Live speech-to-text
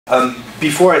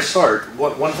Before I start,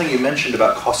 one thing you mentioned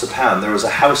about Casa Pound, there was a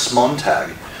House Montag.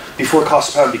 Before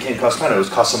Casa Pound became Casa Pound, it was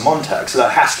Casa Montag, so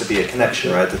that has to be a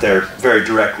connection, right? That they're very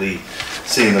directly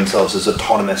seeing themselves as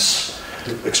autonomous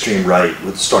extreme right,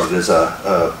 which started as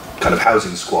a kind of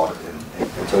housing squad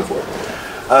and so forth.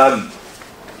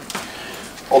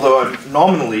 Although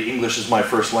nominally English is my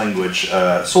first language,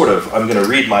 sort of, I'm going to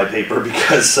read my paper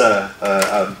because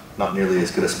I'm not nearly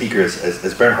as good a speaker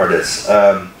as Bernhard is.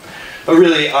 But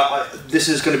really, this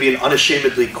is going to be an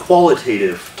unashamedly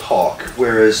qualitative talk,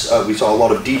 whereas we saw a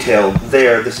lot of detail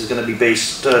there. This is going to be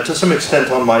based, to some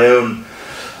extent, on my own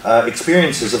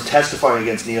experiences of testifying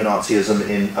against neo-Nazism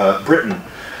in Britain.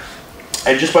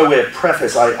 And just by way of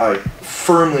preface, I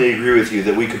firmly agree with you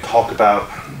that we could talk about,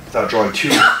 without drawing too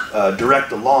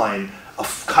direct a line, a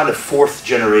kind of fourth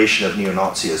generation of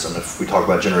neo-Nazism. If we talk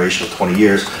about generation of 20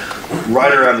 years,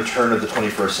 right around the turn of the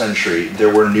 21st century,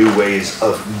 there were new ways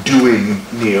of doing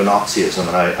neo-Nazism,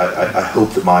 and I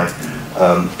hope that my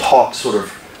talk sort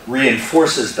of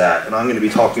reinforces that. And I'm going to be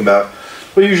talking about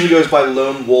what usually goes by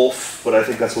lone wolf, but I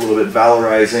think that's a little bit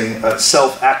valorizing,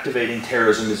 self-activating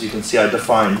terrorism, as you can see I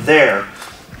defined there.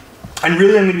 And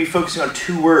really I'm going to be focusing on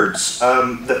two words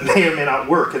that may or may not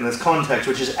work in this context,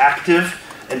 which is active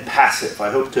and passive.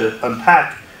 I hope to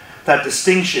unpack that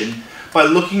distinction by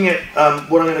looking at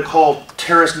what I'm going to call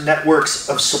terrorist networks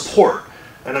of support.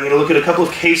 And I'm going to look at a couple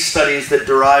of case studies that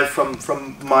derive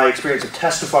from my experience of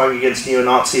testifying against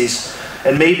neo-Nazis,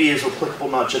 and maybe is applicable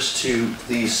not just to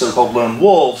these so-called lone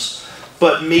wolves,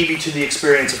 but maybe to the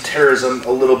experience of terrorism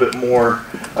a little bit more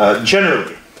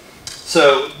generally.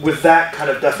 So with that kind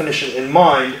of definition in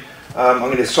mind, I'm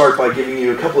going to start by giving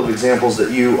you a couple of examples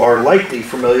that you are likely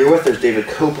familiar with. There's David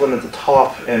Copeland at the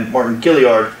top and Martin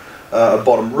Gilliard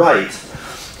bottom right.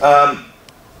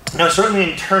 Now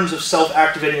certainly in terms of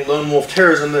self-activating lone wolf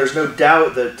terrorism, there's no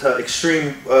doubt that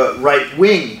extreme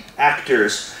right-wing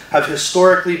actors have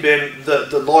historically been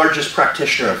the largest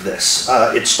practitioner of this.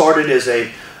 It started as a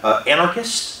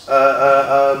anarchist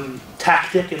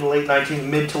tactic in the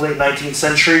mid to late 19th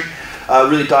century,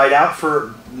 really died out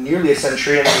for nearly a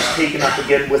century, and was taken up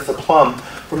again with the plum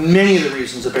for many of the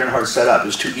reasons that Bernhard set up. It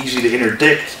was too easy to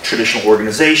interdict traditional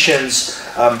organizations.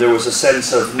 There was a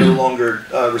sense of no longer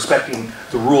respecting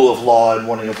the rule of law and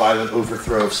wanting a violent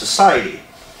overthrow of society.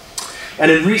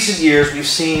 And in recent years, we've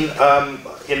seen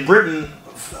in Britain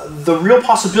the real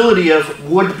possibility of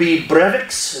would-be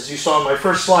Breiviks, as you saw on my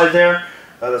first slide there.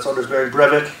 That's Anders Behring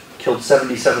Breivik, killed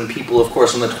 77 people, of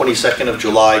course, on the 22nd of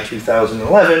July,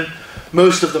 2011.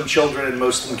 Most of them children, and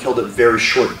most of them killed at very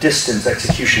short distance,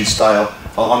 execution style,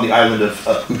 on the island of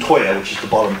Utoya, which is the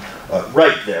bottom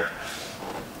right there.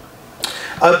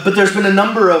 But there's been a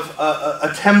number of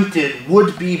attempted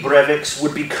would-be Breiviks,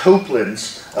 would-be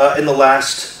Copelands in the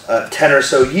last 10 or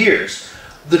so years.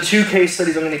 The two case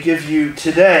studies I'm going to give you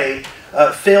today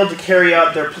failed to carry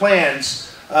out their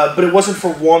plans, but it wasn't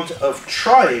for want of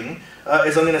trying,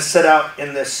 as I'm going to set out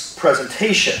in this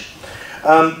presentation.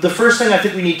 The first thing I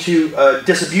think we need to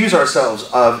disabuse ourselves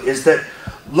of is that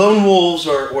lone wolves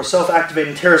or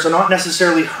self-activating terrorists are not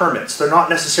necessarily hermits. They're not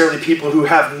necessarily people who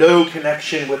have no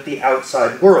connection with the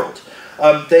outside world.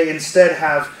 They instead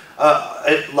have,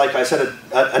 like I said,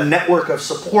 a network of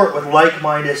support with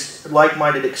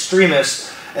like-minded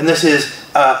extremists, and this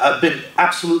has been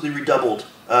absolutely redoubled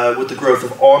with the growth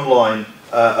of online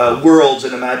worlds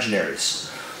and imaginaries.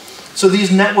 So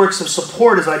these networks of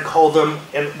support, as I call them,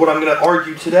 and what I'm going to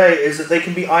argue today, is that they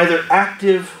can be either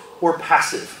active or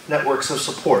passive networks of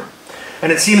support.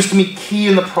 And it seems to me key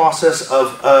in the process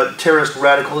of terrorist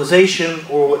radicalisation,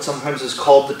 or what sometimes is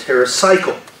called the terrorist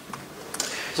cycle.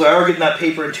 So I argued in that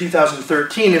paper in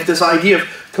 2013, if this idea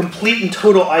of complete and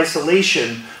total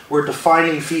isolation were a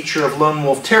defining feature of lone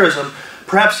wolf terrorism,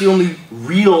 perhaps the only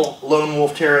real lone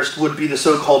wolf terrorist would be the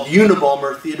so-called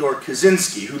Unabomber Theodore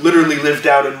Kaczynski, who literally lived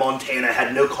out in Montana,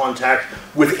 had no contact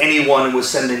with anyone, and was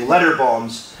sending letter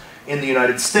bombs in the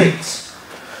United States.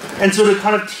 And so to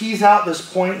kind of tease out this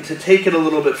point and to take it a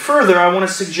little bit further, I want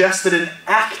to suggest that an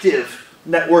active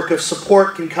network of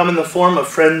support can come in the form of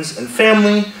friends and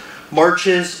family,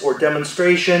 marches or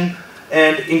demonstration,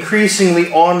 and increasingly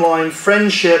online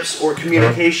friendships or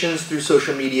communications through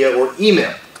social media or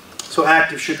email. So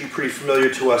active should be pretty familiar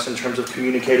to us in terms of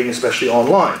communicating, especially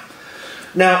online.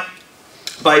 Now,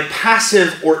 by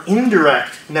passive or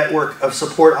indirect network of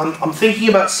support, I'm thinking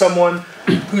about someone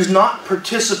who's not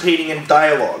participating in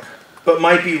dialogue, but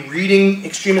might be reading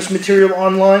extremist material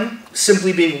online,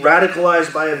 simply being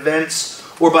radicalized by events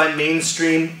or by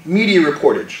mainstream media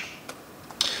reportage.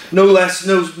 No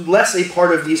less a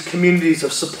part of these communities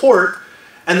of support,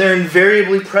 and they're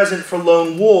invariably present for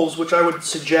lone wolves, which I would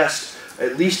suggest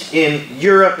at least in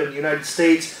Europe and the United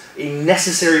States, a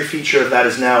necessary feature of that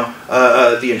is now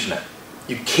the internet.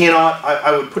 You cannot,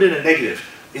 I would put it in a negative,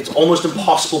 it's almost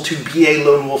impossible to be a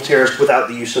lone wolf terrorist without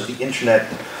the use of the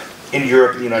internet in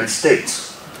Europe and the United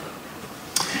States.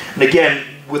 And again,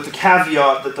 with the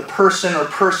caveat that the person or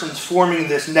persons forming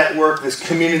this network, this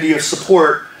community of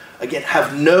support, again,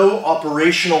 have no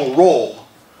operational role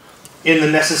in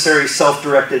the necessary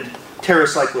self-directed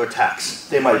TerraCycler attacks.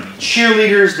 They might be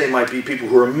cheerleaders, they might be people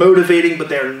who are motivating, but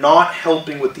they're not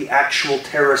helping with the actual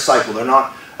TerraCycle. They're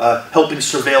not helping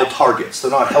surveil targets. They're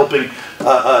not helping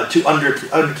to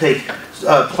undertake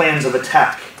plans of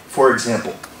attack, for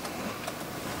example.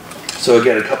 So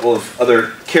again, a couple of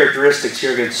other characteristics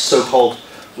here against so-called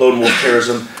lone wolf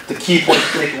terrorism. The key point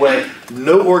to take away,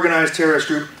 no organized terrorist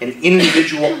group, an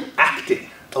individual acting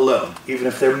alone, even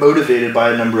if they're motivated by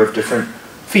a number of different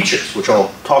features, which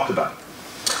I'll talk about.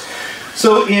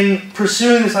 So in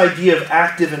pursuing this idea of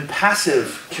active and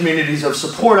passive communities of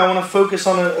support, I want to focus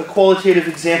on a qualitative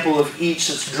example of each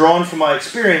that's drawn from my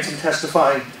experience in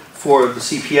testifying for the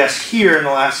CPS here in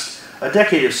the last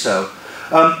decade or so.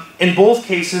 In both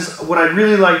cases, what I'd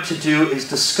really like to do is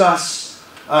discuss,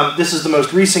 this is the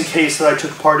most recent case that I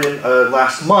took part in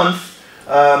last month.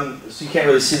 So you can't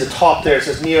really see the top there. It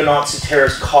says neo-Nazi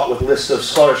terrorists caught with list of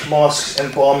Scottish mosques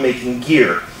and bomb-making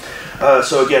gear.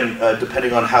 So again,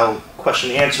 depending on how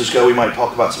question and answers go, we might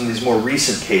talk about some of these more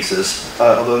recent cases,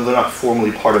 although they're not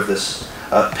formally part of this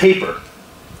paper.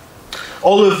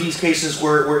 All of these cases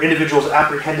were individuals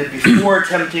apprehended before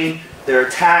attempting their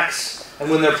attacks, and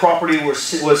when their property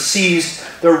was seized,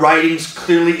 their writings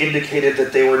clearly indicated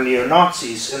that they were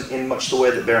neo-Nazis in much the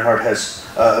way that Bernhard has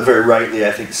very rightly,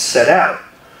 I think, set out.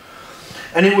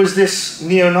 And it was this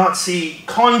neo-Nazi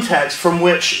context from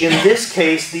which, in this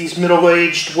case, these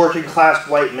middle-aged, working-class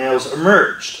white males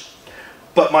emerged.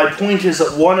 But my point is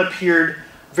that one appeared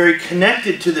very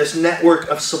connected to this network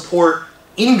of support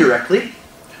indirectly,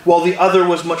 while the other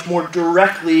was much more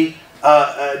directly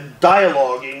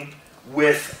dialoguing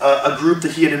with a group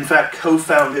that he had in fact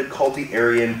co-founded called the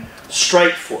Aryan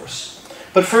Strike Force.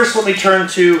 But first let me turn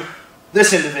to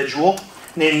this individual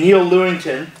named Neil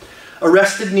Lewington,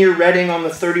 arrested near Reading on the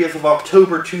 30th of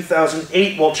October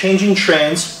 2008 while changing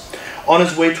trains on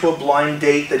his way to a blind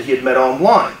date that he had met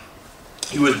online.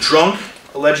 He was drunk,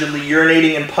 allegedly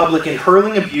urinating in public and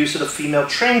hurling abuse at a female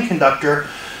train conductor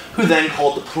who then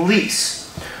called the police.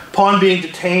 Upon being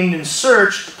detained and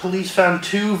searched, the police found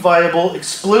 2 viable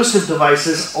explosive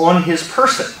devices on his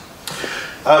person,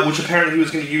 which apparently he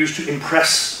was going to use to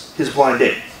impress his blind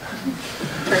date.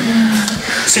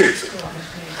 Seriously.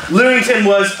 Lewington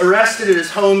was arrested at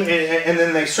his home, and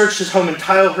then they searched his home in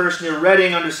Tilehurst near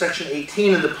Reading under Section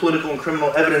 18 of the Political and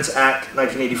Criminal Evidence Act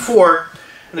 1984.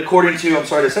 And according to, I'm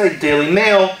sorry to say, Daily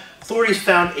Mail, authorities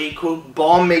found a, quote,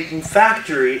 bomb-making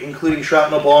factory, including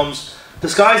shrapnel bombs,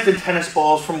 disguised in tennis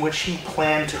balls from which he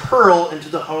planned to hurl into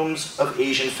the homes of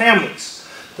Asian families.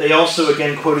 They also,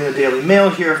 again quoting the Daily Mail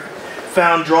here,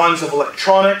 found drawings of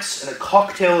electronics and a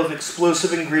cocktail of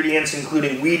explosive ingredients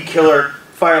including weed killer,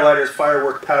 firelighters,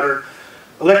 firework powder,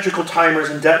 electrical timers,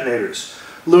 and detonators.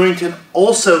 Lewington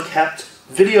also kept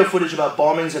video footage about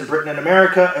bombings in Britain and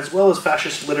America, as well as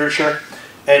fascist literature.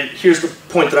 And here's the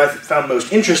point that I found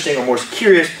most interesting or most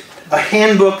curious. A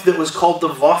handbook that was called the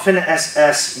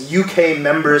Waffen-SS UK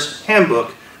Members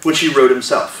Handbook, which he wrote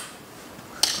himself,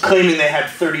 claiming they had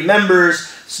 30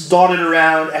 members, dotted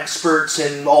around, experts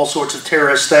in all sorts of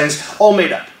terrorist things, all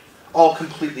made up, all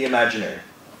completely imaginary.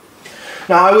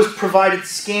 Now, I was provided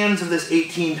scans of this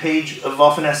 18-page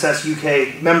Waffen-SS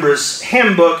UK Members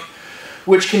Handbook,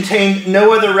 which contained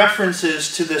no other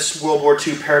references to this World War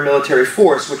II paramilitary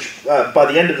force, which by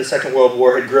the end of the Second World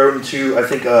War had grown to, I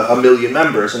think, 1 million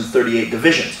members and 38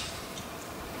 divisions.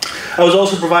 I was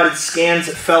also provided scans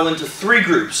that fell into 3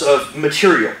 groups of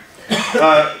material.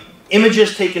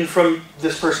 Images taken from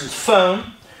this person's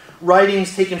phone,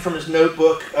 writings taken from his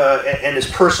notebook and his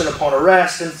person upon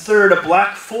arrest, and third, a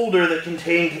black folder that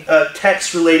contained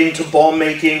text relating to bomb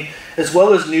making, as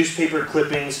well as newspaper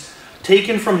clippings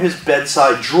taken from his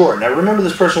bedside drawer. Now remember,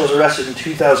 this person was arrested in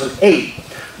 2008.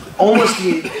 Almost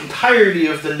the entirety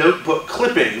of the notebook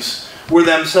clippings were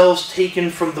themselves taken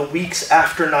from the weeks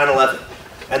after 9/11.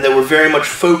 And they were very much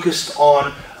focused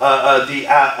on the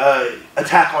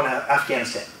attack on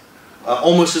Afghanistan.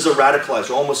 Almost as a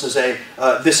radicalizer, almost as a,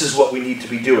 this is what we need to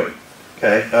be doing.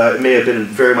 Okay? It may have been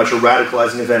very much a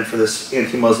radicalizing event for this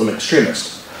anti-Muslim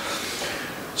extremist.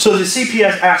 So the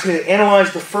CPS asked me to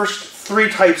analyze the first 3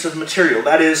 types of material.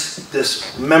 That is,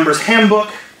 this member's handbook,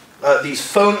 these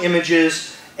phone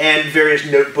images, and various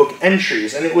notebook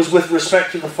entries. And it was with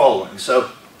respect to the following. So,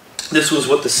 this was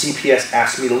what the CPS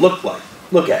asked me to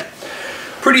look at.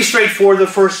 Pretty straightforward, the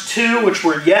first two, which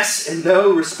were yes and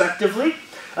no, respectively,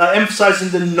 emphasizing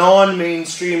the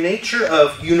non-mainstream nature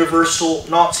of universal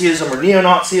Nazism or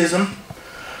neo-Nazism.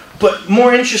 But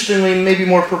more interestingly, maybe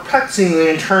more perplexingly,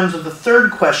 in terms of the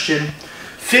third question,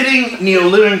 fitting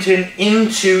Neo-Lewington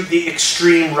into the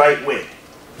extreme right wing.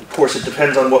 Of course, it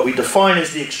depends on what we define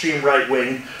as the extreme right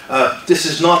wing. This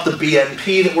is not the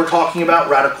BNP that we're talking about,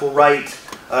 radical right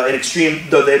and extreme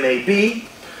though they may be.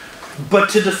 But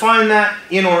to define that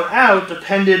in or out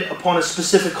depended upon a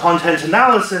specific content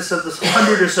analysis of the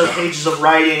 100 or so pages of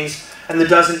writings and the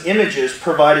dozen images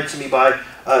provided to me by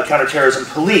counterterrorism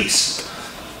police.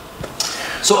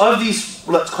 So of these,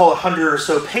 let's call it 100 or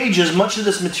so pages, much of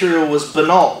this material was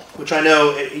banal, which I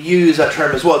know you use that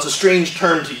term as well. It's a strange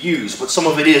term to use, but some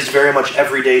of it is very much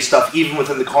everyday stuff, even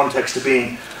within the context of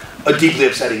being a deeply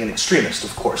upsetting and extremist,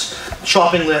 of course.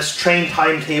 Shopping lists, train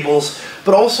timetables,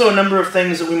 but also a number of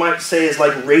things that we might say is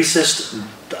like racist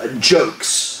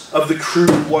jokes of the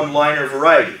crude one-liner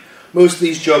variety. Most of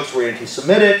these jokes were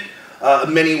anti-Semitic,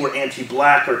 many were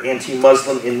anti-black or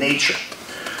anti-Muslim in nature.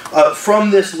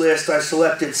 From this list, I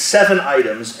selected 7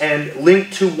 items and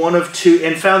linked to one of two,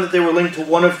 and found that they were linked to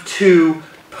one of 2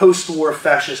 post-war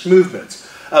fascist movements.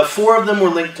 4 of them were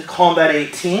linked to Combat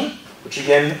 18, which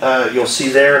again, you'll see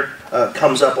there,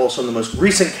 comes up also in the most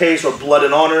recent case, or Blood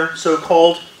and Honor,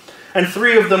 so-called. And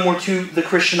 3 of them were to the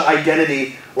Christian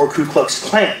Identity, or Ku Klux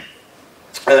Klan.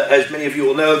 As many of you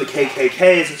will know, the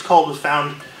KKK, as it's called, was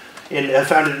founded in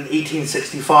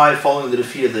 1865 following the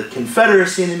defeat of the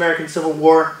Confederacy in the American Civil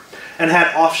War, and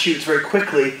had offshoots very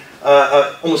quickly,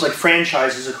 almost like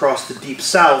franchises across the Deep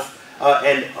South,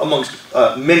 and amongst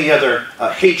many other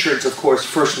hatreds, of course,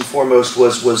 first and foremost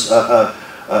was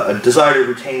a desire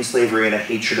to retain slavery and a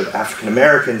hatred of African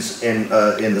Americans in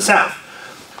the South.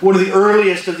 One of the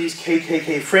earliest of these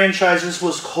KKK franchises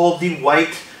was called the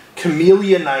White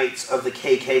Camellia Knights of the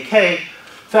KKK,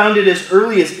 founded as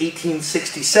early as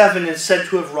 1867 and said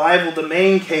to have rivaled the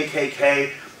main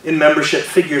KKK in membership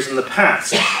figures in the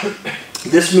past.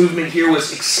 This movement here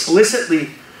was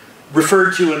explicitly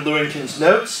referred to in Lewington's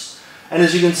notes, and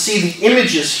as you can see, the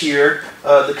images here,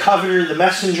 the coveter, the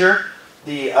messenger,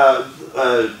 the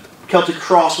Celtic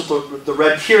cross with the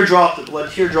red teardrop, the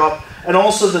blood teardrop, and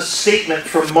also the statement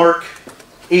from Mark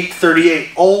 8:38,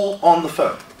 all on the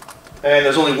phone. And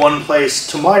there's only one place,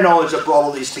 to my knowledge, that brought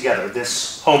all these together,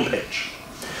 this homepage.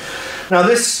 Now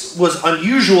this was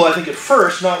unusual, I think, at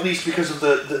first, not least because of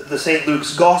the St.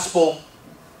 Luke's Gospel,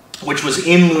 which was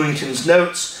in Lewington's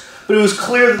notes, but it was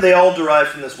clear that they all derived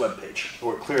from this webpage,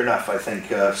 or clear enough, I think,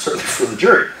 certainly for the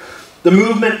jury. The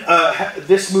movement,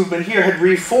 this movement here had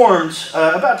reformed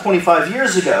about 25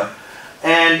 years ago,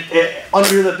 and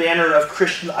under the banner of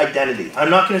Christian identity.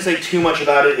 I'm not going to say too much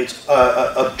about it. It's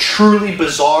a truly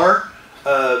bizarre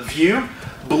view,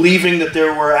 believing that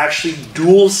there were actually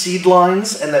dual seed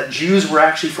lines and that Jews were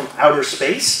actually from outer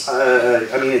space.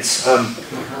 I mean, it's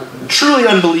truly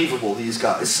unbelievable, these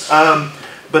guys.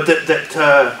 But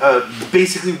that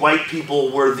basically white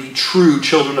people were the true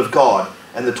children of God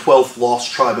and the 12th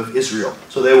lost tribe of Israel.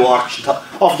 So they will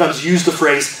oftentimes use the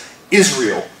phrase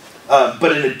Israel,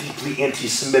 but in a deeply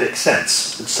anti-Semitic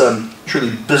sense. It's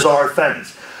truly bizarre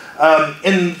things.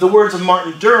 In the words of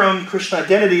Martin Durham, Christian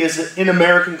identity is an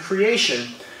American creation,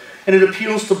 and it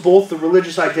appeals to both the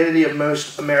religious identity of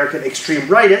most American extreme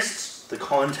rightists, the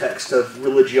context of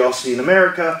religiosity in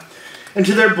America, and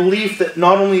to their belief that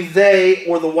not only they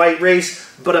or the white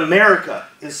race, but America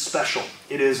is special.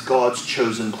 It is God's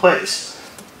chosen place.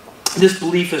 This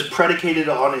belief is predicated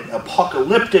on an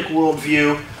apocalyptic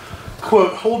worldview,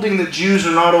 quote, holding that Jews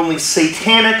are not only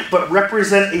satanic, but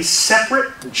represent a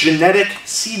separate genetic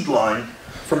seed line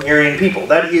from Aryan people.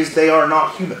 That is, they are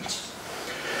not humans.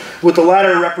 With the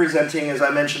latter representing, as I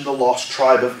mentioned, the lost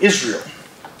tribe of Israel.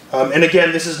 And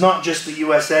again, this is not just the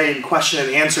USA. In question and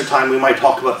answer time, we might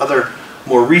talk about other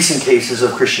more recent cases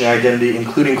of Christian identity,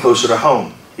 including closer to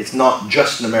home. It's not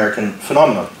just an American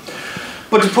phenomenon.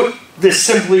 But to put this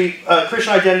simply,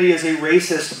 Christian identity is a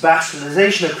racist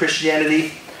bastardization of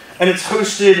Christianity, and it's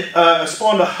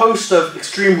spawned a host of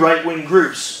extreme right-wing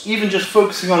groups, even just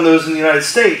focusing on those in the United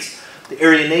States. The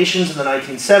Aryan Nations in the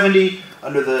 1970s,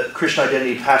 under the Christian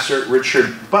identity pastor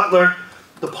Richard Butler,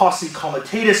 the Posse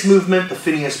Comitatus movement, the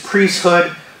Phineas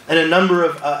priesthood, and a number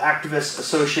of activists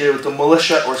associated with the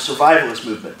militia or survivalist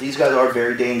movement. These guys are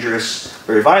very dangerous,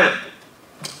 very violent.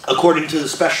 According to the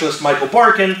specialist Michael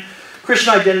Barkin,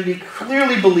 Christian identity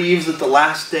clearly believes that the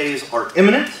last days are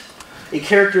imminent, a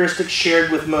characteristic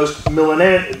shared with most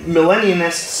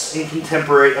millennialists in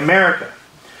contemporary America.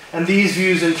 And these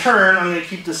views, in turn, I'm going to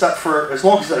keep this up for as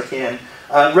long as I can,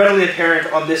 readily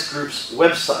apparent on this group's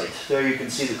website. There you can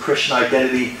see the Christian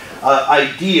identity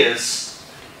ideas,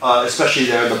 especially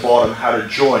there at the bottom, how to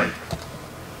join.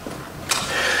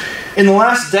 In the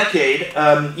last decade,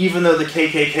 even though the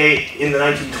KKK in the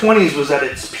 1920s was at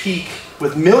its peak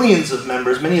with millions of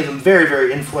members, many of them very,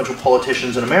 very influential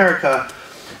politicians in America,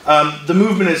 the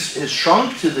movement has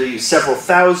shrunk to the several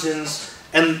thousands,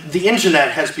 and the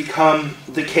internet has become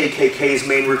the KKK's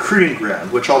main recruiting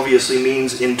ground, which obviously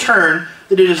means, in turn,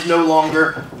 that it is no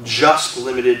longer just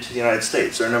limited to the United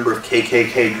States. There are a number of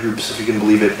KKK groups, if you can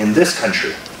believe it, in this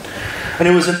country. And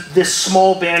it was this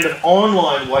small band of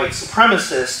online white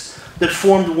supremacists that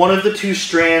formed one of the two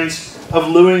strands of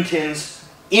Lewington's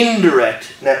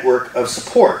indirect network of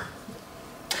support.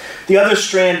 The other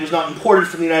strand was not imported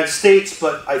from the United States,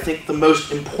 but I think the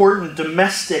most important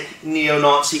domestic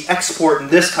neo-Nazi export in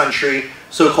this country,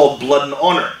 so-called Blood and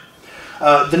Honor.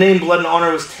 The name Blood and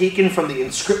Honor was taken from the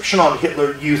inscription on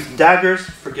Hitler Youth daggers,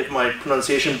 forgive my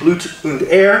pronunciation, Blut und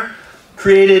Ehre,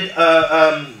 created,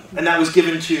 and that was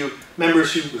given to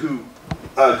members who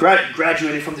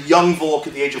graduated from the Young Volk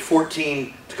at the age of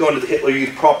 14 to go into the Hitler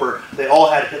Youth proper. They all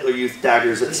had Hitler Youth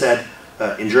daggers that said,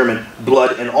 in German,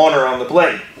 Blood and Honor on the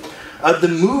blade. The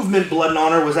movement Blood and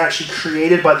Honor was actually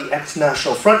created by the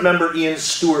ex-National Front member Ian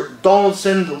Stewart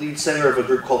Donaldson, the lead singer of a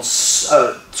group called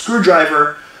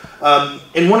Screwdriver.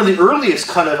 And one of the earliest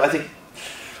kind of, I think,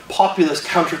 populist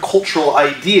countercultural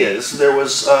ideas, there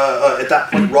was at that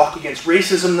point Rock Against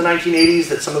Racism in the 1980s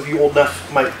that some of you old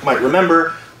enough might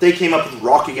remember. They came up with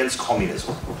Rock Against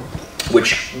Communism,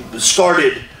 which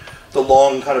started the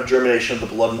long kind of germination of the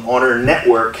Blood and Honor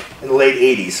network in the late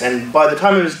 80s. And by the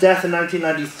time of his death in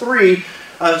 1993,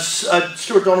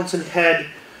 Stuart Donaldson had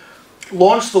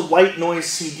launched the White Noise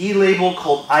CD label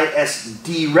called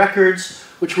ISD Records,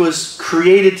 which was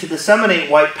created to disseminate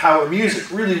white power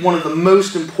music, really one of the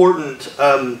most important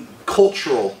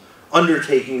cultural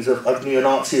undertakings of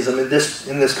neo-Nazism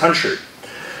in this country.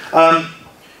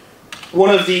 One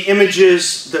of the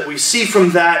images that we see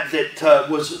from that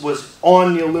was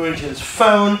on Neil Lewington's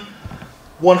phone,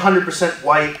 100%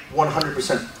 white,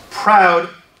 100% proud,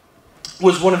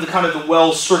 was one of the kind of the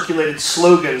well-circulated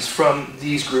slogans from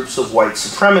these groups of white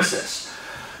supremacists.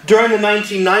 During the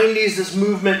 1990s, this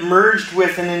movement merged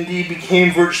with and indeed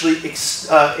became virtually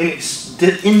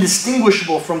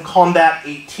indistinguishable from Combat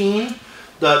 18.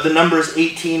 The numbers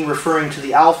 18 referring to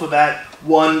the alphabet,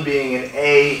 1 being an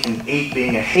A and 8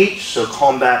 being a H, so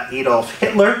Combat Adolf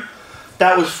Hitler.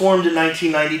 That was formed in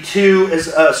 1992 as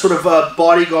a sort of a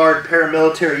bodyguard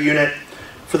paramilitary unit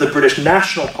for the British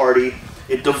National Party.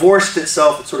 It divorced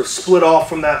itself, it sort of split off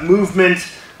from that movement,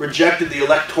 rejected the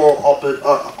electoral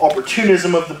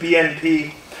opportunism of the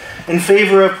BNP in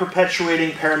favor of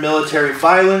perpetuating paramilitary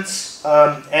violence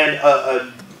and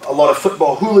a lot of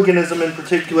football hooliganism in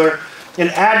particular, and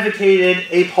advocated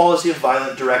a policy of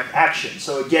violent direct action.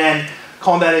 So again,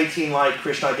 Combat 18, like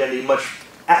Christian Identity,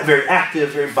 very active,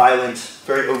 very violent,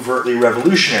 very overtly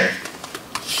revolutionary,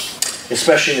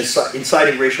 especially in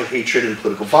inciting racial hatred and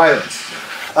political violence.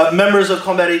 Members of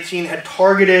Combat 18 had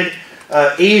targeted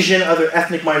Asian, other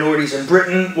ethnic minorities in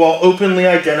Britain, while openly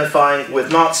identifying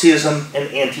with Nazism and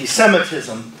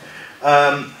anti-Semitism.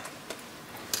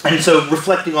 And so,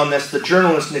 reflecting on this, the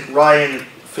journalist Nick Ryan,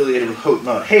 affiliated with Hope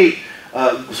Not Hate,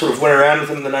 sort of went around with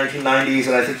him in the 1990s,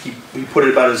 and I think he put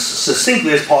it about as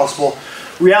succinctly as possible.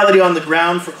 Reality on the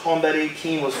ground for Combat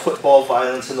 18 was football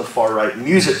violence in the far-right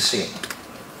music scene.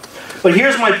 But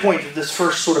here's my point of this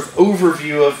first sort of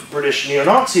overview of British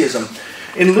neo-Nazism.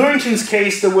 In Lewington's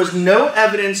case, there was no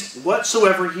evidence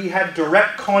whatsoever he had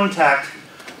direct contact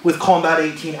with Combat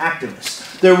 18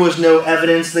 activists. There was no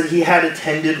evidence that he had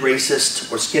attended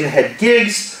racist or skinhead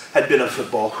gigs, had been a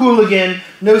football hooligan,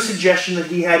 no suggestion that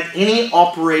he had any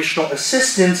operational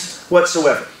assistance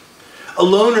whatsoever. A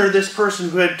loner, this person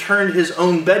who had turned his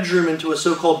own bedroom into a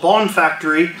so-called bomb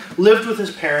factory, lived with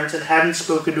his parents and hadn't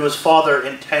spoken to his father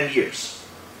in 10 years.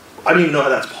 I don't even know how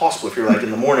that's possible if you're like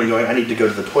in the morning going, I need to go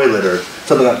to the toilet or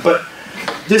something like that. But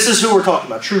this is who we're talking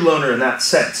about, true loner in that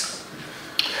sense.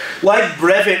 Like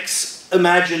Breivik's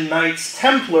imagined Knights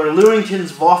Templar,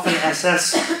 Lewington's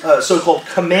Waffen-SS so-called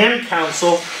command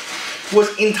council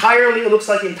was entirely, it looks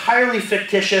like entirely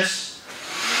fictitious.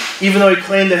 Even though he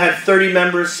claimed it had 30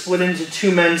 members split into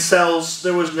 2 men's cells,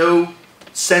 there was no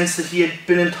sense that he had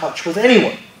been in touch with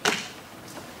anyone.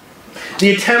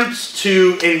 The attempt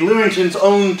to, in Lewington's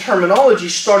own terminology,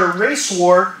 start a race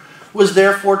war was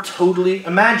therefore totally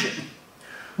imagined.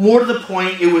 More to the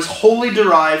point, it was wholly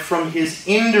derived from his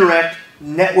indirect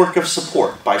network of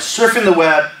support by surfing the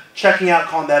web, checking out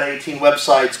Combat 18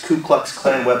 websites, Ku Klux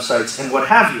Klan websites, and what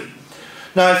have you.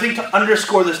 Now, I think to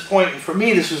underscore this point, and for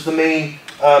me this was the main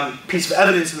piece of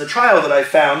evidence in the trial that I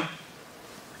found,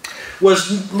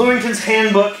 was Lewington's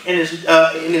handbook in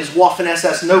his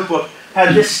Waffen-SS notebook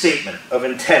had this statement of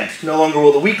intent. No longer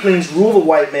will the weaklings rule the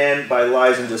white man by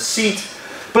lies and deceit,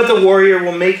 but the warrior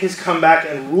will make his comeback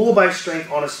and rule by strength,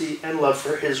 honesty, and love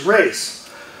for his race.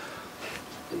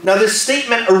 Now, this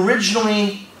statement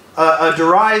originally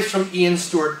derives from Ian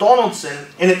Stuart Donaldson,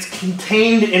 and it's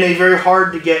contained in a very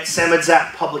hard-to-get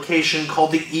Samizdat publication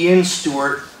called the Ian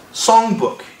Stuart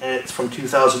Songbook, and it's from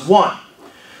 2001.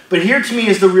 But here, to me,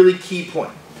 is the really key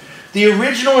point. The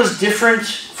original is different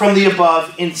from the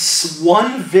above in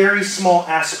one very small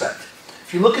aspect.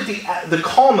 If you look at the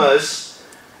commas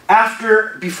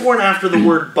before and after the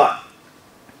word but,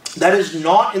 that is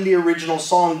not in the original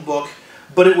songbook,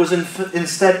 but it was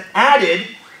instead added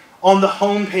on the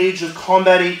home page of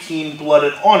Combat 18 Blood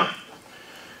and Honor.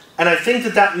 And I think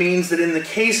that that means that in the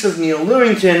case of Neil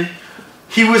Lewington,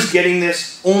 he was getting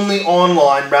this only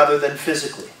online rather than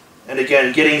physically. And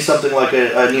again, getting something like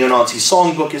a neo-Nazi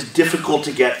songbook is difficult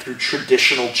to get through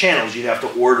traditional channels. You'd have to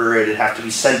order it, it'd have to be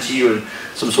sent to you in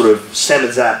some sort of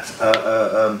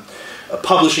Samizdat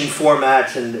publishing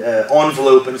format and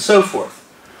envelope and so forth.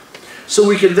 So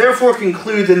we can therefore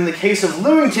conclude that in the case of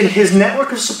Lewington, his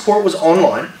network of support was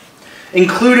online,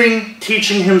 including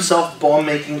teaching himself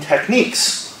bomb-making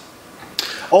techniques.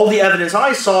 All the evidence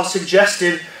I saw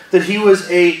suggested that he was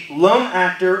a lone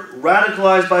actor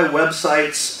radicalized by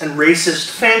websites and racist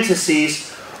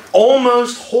fantasies,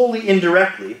 almost wholly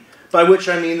indirectly, by which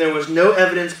I mean there was no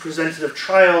evidence presented of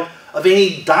trial of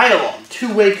any dialogue,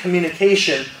 two-way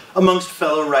communication amongst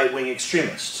fellow right-wing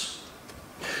extremists.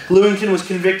 Lewington was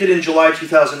convicted in July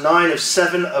 2009 of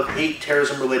 7 of 8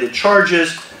 terrorism-related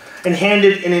charges and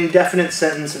handed an indefinite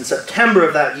sentence in September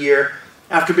of that year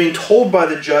after being told by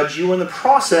the judge, "You were in the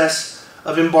process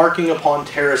of embarking upon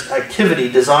terrorist activity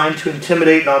designed to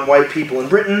intimidate non-white people in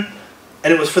Britain,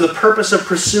 and it was for the purpose of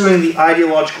pursuing the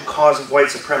ideological cause of white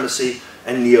supremacy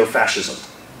and neo-fascism."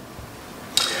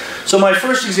 So my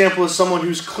first example is someone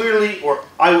who's clearly, or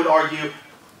I would argue,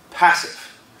 passive.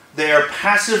 They are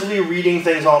passively reading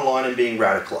things online and being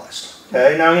radicalized.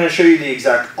 Okay? Now I'm going to show you the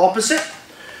exact opposite.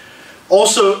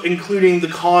 Also including the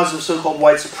cause of so-called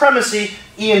white supremacy,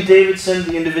 Ian Davison,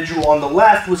 the individual on the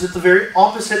left, was at the very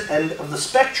opposite end of the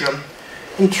spectrum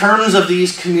in terms of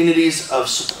these communities of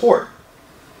support.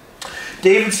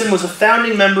 Davidson was a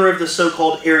founding member of the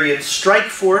so-called Aryan Strike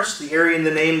Force, the Aryan,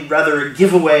 the name rather a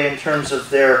giveaway in terms of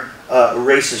their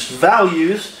racist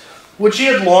values, which he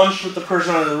had launched with the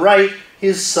person on the right,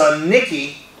 his son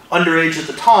Nicky, underage at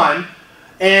the time,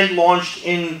 and launched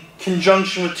in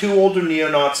conjunction with 2 older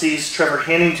neo-Nazis, Trevor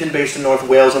Hannington, based in North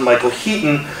Wales, and Michael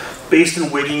Heaton, based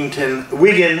in Wigan,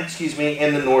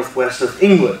 in the northwest of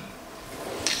England.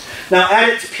 Now, at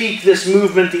its peak, this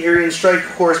movement, the Aryan Strike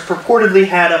Force, purportedly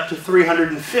had up to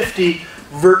 350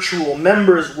 virtual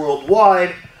members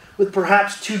worldwide, with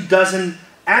perhaps 24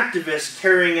 activists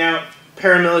carrying out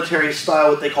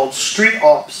paramilitary-style, what they called street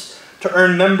ops, to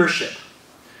earn membership.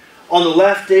 On the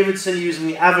left, Davidson using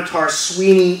the avatar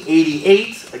Sweeney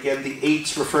 88, again the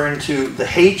 8's referring to the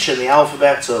H in the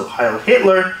alphabet, so Heil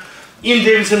Hitler. Ian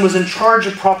Davison was in charge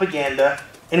of propaganda,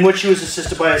 in which he was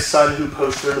assisted by his son, who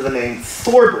posted under the name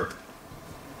Thorberg.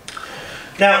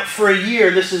 Now, for a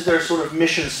year, this is their sort of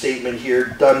mission statement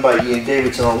here, done by Ian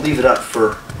Davison. I'll leave it up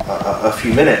for a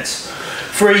few minutes.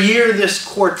 For a year, this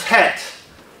quartet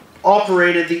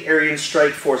operated the Aryan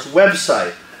Strike Force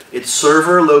website. Its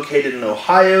server, located in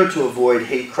Ohio to avoid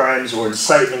hate crimes or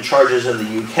incitement charges in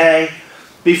the UK,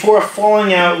 before a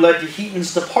falling out led to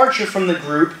Heaton's departure from the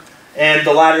group and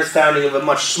the latter's founding of a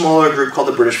much smaller group called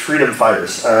the British Freedom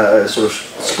Fighters, a sort of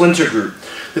splinter group.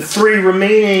 The 3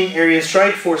 remaining Aryan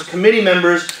Strike Force committee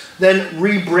members then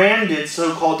rebranded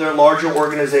so-called their larger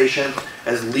organization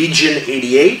as Legion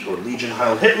 88, or Legion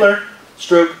Heil Hitler,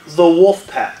 stroke the Wolf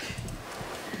Pack.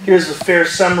 Here's a fair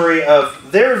summary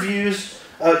of their views,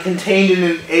 contained in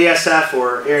an ASF,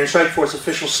 or Aryan Strike Force,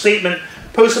 official statement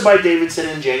posted by Davidson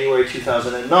in January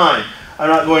 2009. I'm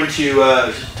not going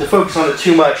to focus on it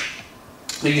too much.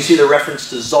 You can see the reference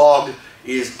to Zog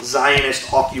is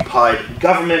Zionist-occupied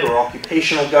government or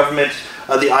occupational government.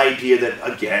 The idea that,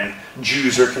 again,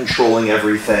 Jews are controlling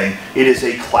everything. It is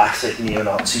a classic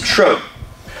neo-Nazi trope.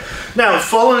 Now,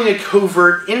 following a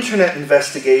covert internet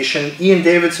investigation, Ian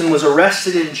Davison was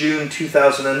arrested in June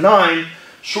 2009,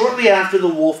 shortly after the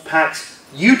Wolfpack's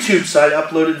YouTube site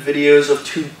uploaded videos of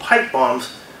 2 pipe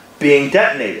bombs being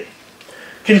detonated.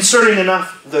 Concerning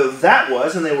enough though that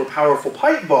was, and they were powerful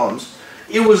pipe bombs,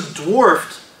 it was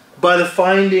dwarfed by the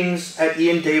findings at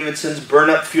Ian Davidson's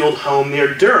burn-up field home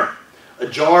near Durham. A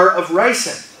jar of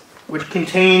ricin, which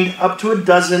contained up to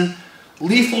 12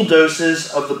 lethal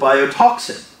doses of the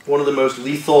biotoxin, one of the most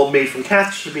lethal made from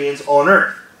castor beans on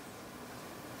Earth.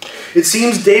 It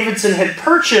seems Davidson had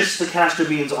purchased the castor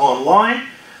beans online,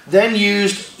 then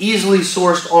used easily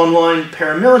sourced online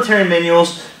paramilitary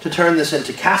manuals to turn this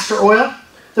into castor oil,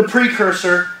 the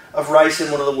precursor of ricin,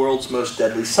 one of the world's most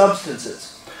deadly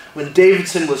substances. When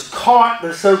Davidson was caught,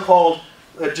 the so-called,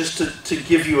 just to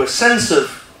give you a sense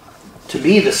of, to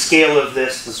me, the scale of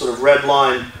this, the sort of red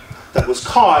line that was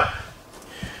caught,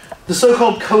 the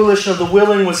so-called coalition of the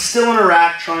willing was still in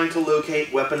Iraq trying to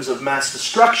locate weapons of mass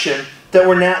destruction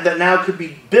that now could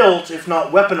be built, if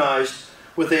not weaponized,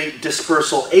 with a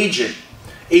dispersal agent.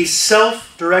 A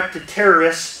self-directed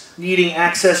terrorist needing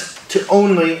access to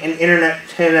only an internet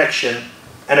connection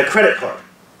and a credit card.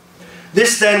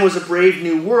 This then was a brave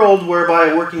new world whereby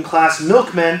a working-class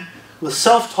milkman with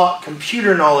self-taught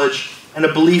computer knowledge and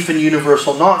a belief in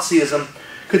universal Nazism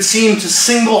could seem to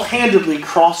single-handedly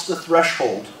cross the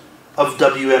threshold of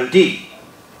WMD.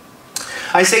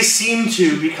 I say seem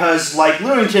to because, like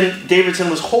Lewington, Davidson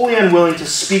was wholly unwilling to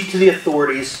speak to the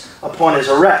authorities upon his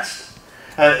arrest.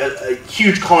 A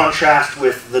huge contrast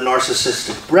with the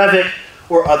narcissistic Breivik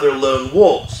or other lone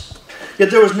wolves.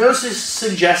 Yet there was no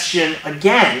suggestion,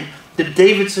 again, that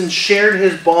Davidson shared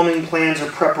his bombing plans or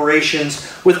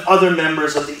preparations with other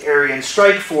members of the Aryan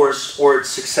Strike Force or its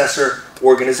successor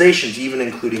organizations, even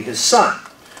including his son.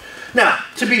 Now,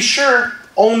 to be sure,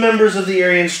 all members of the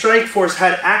Aryan Strike Force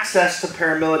had access to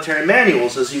paramilitary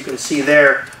manuals, as you can see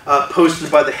there,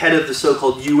 posted by the head of the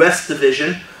so-called U.S.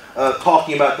 division,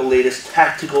 talking about the latest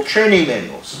tactical training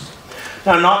manuals.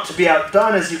 Now, not to be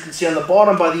outdone, as you can see on the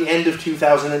bottom, by the end of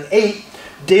 2008,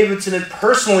 Davidson had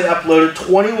personally uploaded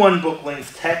 21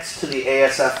 book-length texts to the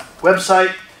ASF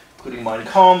website, including Mein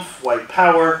Kampf, White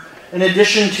Power, in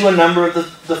addition to a number of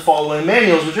the following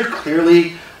manuals, which are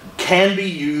clearly can be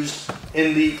used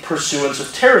in the pursuance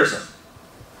of terrorism.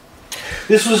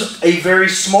 This was a very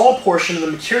small portion of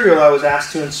the material I was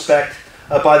asked to inspect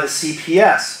by the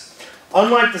CPS.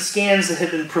 Unlike the scans that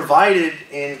had been provided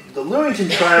in the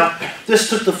Lewington trial, this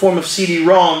took the form of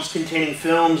CD-ROMs containing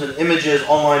films and images,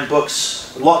 online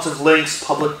books, lots of links,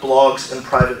 public blogs, and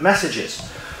private messages.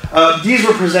 These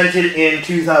were presented in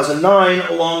 2009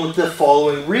 along with the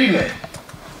following remit.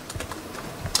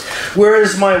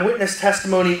 Whereas my witness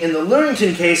testimony in the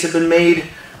Lewington case had been made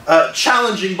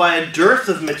challenging by a dearth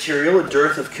of material, a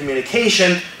dearth of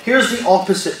communication, here's the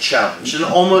opposite challenge, an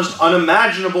almost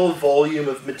unimaginable volume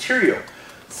of material.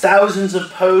 Thousands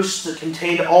of posts that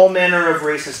contained all manner of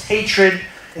racist hatred,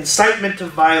 incitement to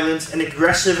violence, and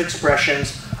aggressive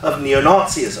expressions of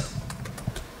neo-Nazism.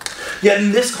 Yet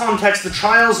in this context, the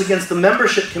trials against the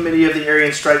membership committee of the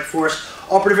Aryan Strike Force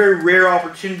offered a very rare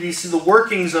opportunity to see the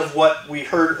workings of what we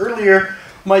heard earlier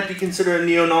might be considered a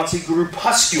neo-Nazi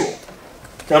groupuscule.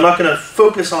 Now, I'm not going to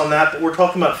focus on that, but we're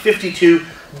talking about 52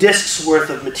 discs worth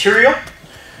of material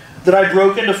that I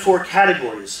broke into 4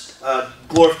 categories.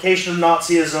 Glorification of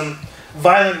Nazism,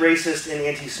 violent racist and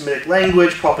anti-Semitic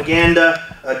language,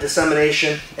 propaganda,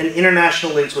 dissemination, and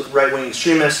international links with right-wing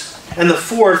extremists. And the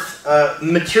 4th,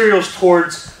 materials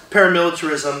towards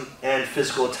paramilitarism and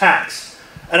physical attacks.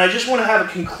 And I just want to have a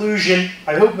conclusion,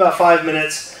 I hope about 5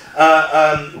 minutes,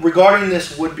 regarding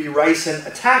this would-be ricin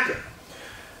attacker.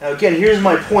 Now again, here's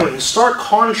my point. In stark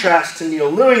contrast to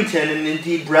Neil Lewington, and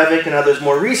indeed Breivik and others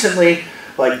more recently,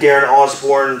 like Darren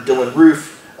Osborne, Dylan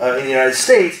Roof in the United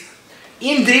States,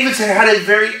 Ian Davison had a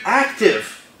very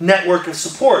active network of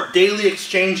support, daily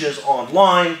exchanges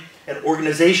online, an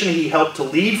organization he helped to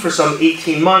lead for some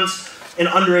 18 months, an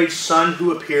underage son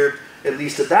who appeared, at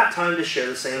least at that time, to share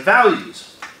the same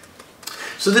values.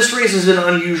 So this raises an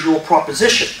unusual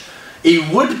proposition.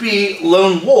 A would-be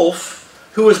lone wolf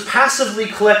who was passively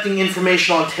collecting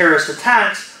information on terrorist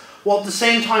attacks, while at the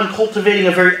same time cultivating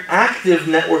a very active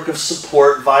network of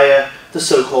support via the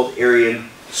so-called Aryan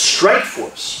Strike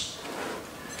Force.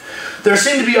 There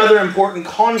seem to be other important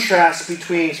contrasts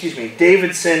between,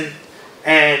 Davidson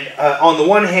and, on the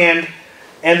one hand,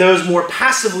 and those more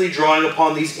passively drawing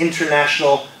upon these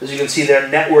international, as you can see there,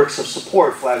 networks of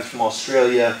support, flags from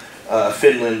Australia,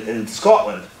 Finland, and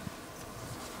Scotland.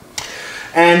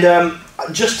 And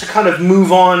just to kind of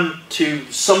move on to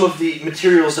some of the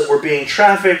materials that were being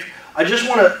trafficked, I just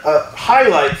want to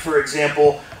highlight, for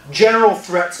example, general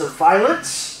threats of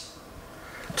violence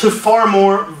to far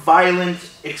more violent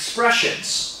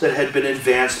expressions that had been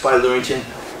advanced by Lewington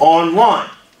online.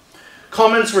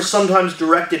 Comments were sometimes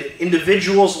directed at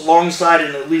individuals alongside,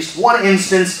 in at least one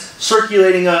instance,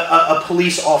 circulating a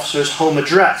police officer's home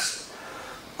address.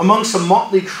 Amongst a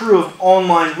motley crew of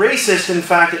online racists, in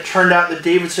fact, it turned out that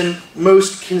Davison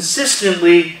most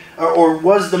consistently, or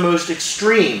was the most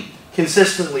extreme,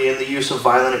 consistently in the use of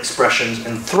violent expressions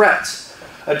and threats.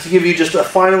 To give you just a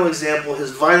final example,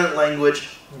 his violent language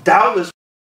doubtless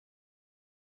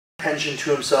attention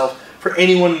to himself for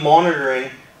anyone monitoring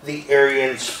the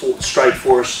Aryan Strike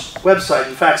Force website.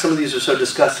 In fact, some of these are so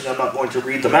disgusting I'm not going to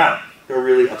read them out. They're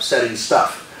really upsetting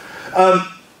stuff.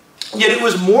 Yet it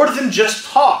was more than just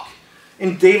talk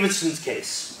in Davison's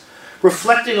case.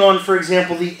 Reflecting on, for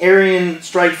example, the Aryan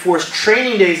Strike Force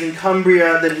training days in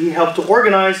Cumbria that he helped to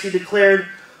organize, he declared,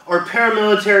 "Our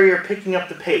paramilitary are picking up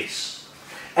the pace."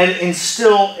 And in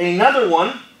still another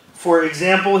one, for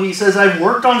example, he says, "I've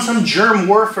worked on some germ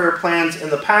warfare plans in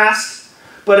the past,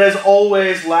 but as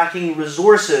always, lacking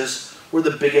resources were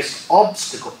the biggest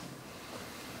obstacle."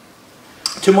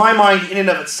 To my mind, in and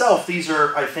of itself, these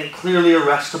are, I think, clearly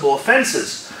arrestable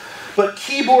offenses. But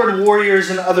keyboard warriors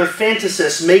and other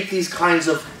fantasists make these kinds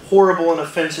of horrible and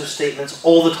offensive statements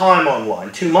all the time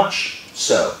online, too much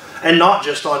so, and not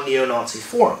just on neo-Nazi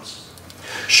forums.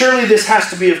 Surely this has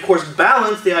to be, of course,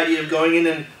 balanced, the idea of going in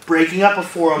and breaking up a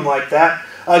forum like that,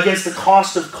 against the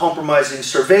cost of compromising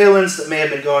surveillance that may have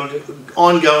been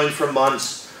ongoing for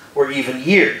months or even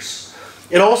years.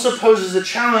 It also poses a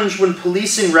challenge when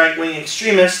policing right-wing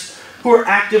extremists who are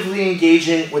actively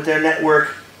engaging with their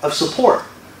network of support.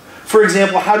 For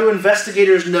example, how do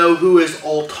investigators know who is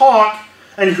all talk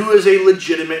and who is a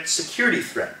legitimate security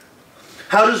threat?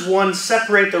 How does one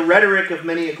separate the rhetoric of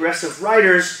many aggressive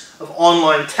writers of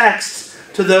online texts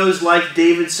to those like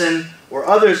Davison or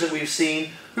others that we've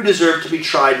seen who deserve to be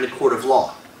tried in a court of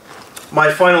law? My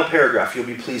final paragraph, you'll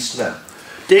be pleased to know.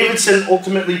 Davison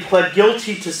ultimately pled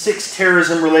guilty to 6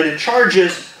 terrorism-related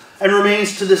charges and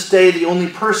remains to this day the only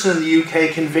person in the UK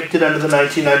convicted under the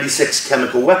 1996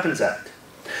 Chemical Weapons Act.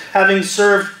 Having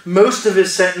served most of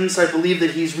his sentence, I believe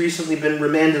that he's recently been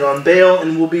remanded on bail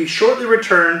and will be shortly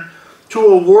returned to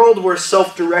a world where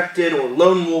self-directed or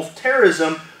lone wolf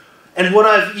terrorism, and what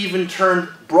I've even termed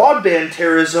broadband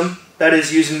terrorism, that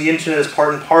is using the internet as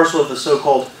part and parcel of the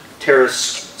so-called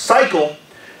terrorist cycle,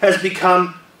 has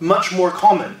become much more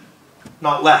common,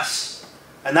 not less.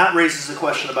 And that raises the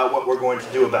question about what we're going to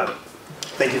do about it.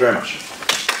 Thank you very much.